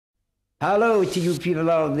Hello to you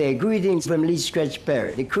people out there. Greetings from Lee Scratch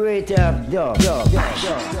Perry, the creator of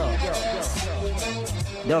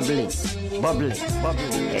Dublin, bubbling.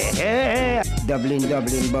 Yeah. Dublin,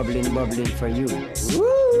 bubbling for you.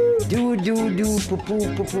 Woo! Do, poo,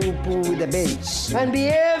 the bass. And be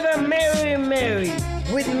ever merry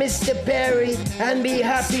with Mr. Perry and be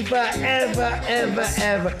happy forever.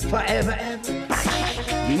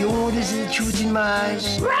 The orders and the truth in my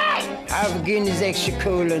eyes. Right! Have Guinness extra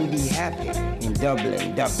cold and be happy in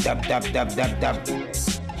Dublin. Dub.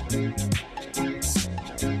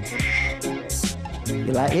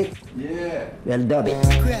 You like it? Yeah. Well, dub it.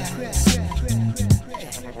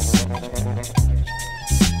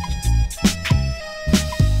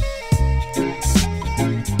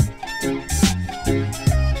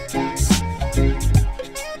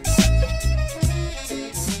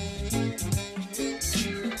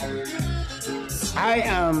 I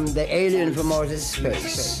am the alien from outer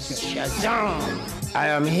space. Shazam! I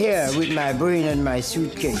am here with my brain and my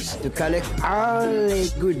suitcase to collect only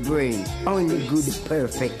good brain, only good,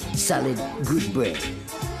 perfect, solid, good brain.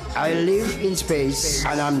 I live in space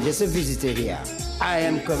and I'm just a visitor here. I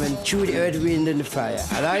am coming through the earth, wind and the fire.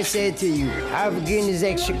 And I say to you, have Guinness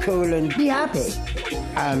extra cold and be happy.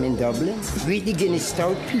 I'm in Dublin with the Guinness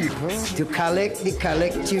stout people to collect the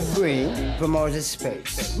collective brain from outer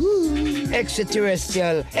space. Woo.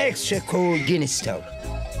 Extraterrestrial, extra cold Guinness stout.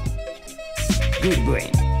 Good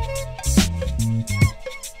brain.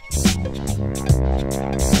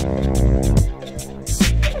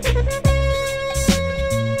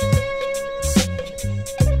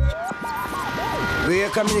 We are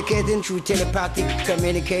communicating through telepathic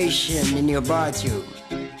communication in your bathroom.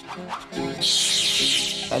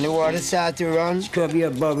 And the water starts to run, scrub your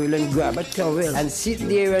bubble and grab a towel and sit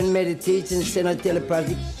there and meditate and send a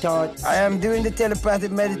telepathic thought. I am doing the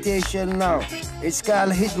telepathic meditation now. It's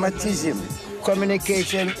called hypnotism.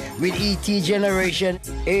 Communication with ET generation,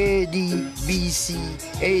 A, D, B, C,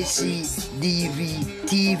 AC, DV,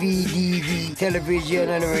 TV, DV, television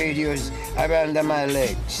and radios are under my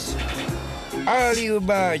legs. All you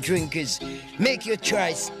bar drinkers, make your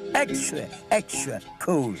choice extra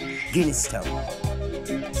cold Guinness stout.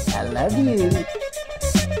 I love you.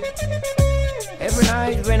 Every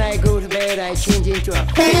night when I go to bed, I change into a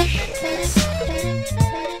fish.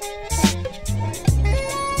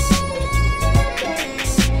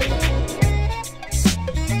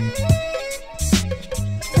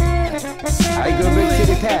 I go back to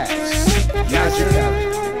the past, magical,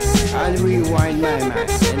 and rewind my mind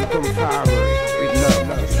and come forward with love.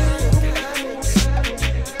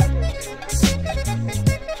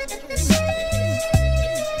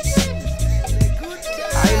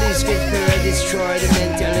 Highly scripted, destroy the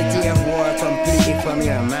mentality of war completely from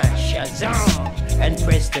your mind. Shazam! And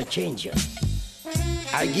press the changer.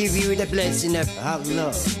 I give you the blessing of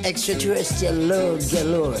love, extraterrestrial love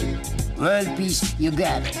galore. World peace, you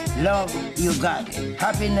got it. Love, you got it.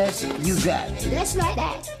 Happiness, you got it. Let's write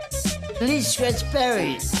that. Lee Scratch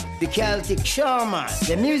Perry, the Celtic shaman,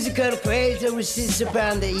 the musical creator who sits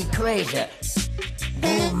upon the equator.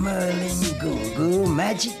 Go Merlin, go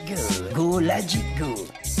magic, go logic, go.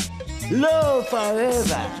 Love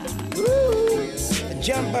forever. Woo.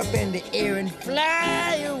 Jump up in the air and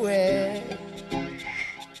fly away.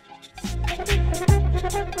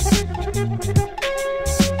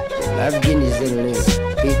 Have Guinness and live,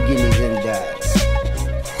 eat Guinness and die.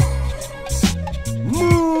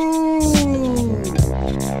 Moo!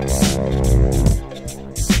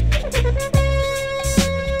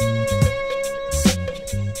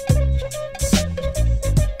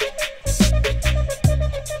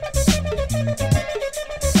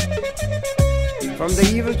 From the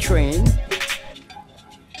evil train,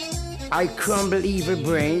 I crumble evil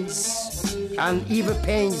brains and evil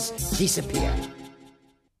pains disappear.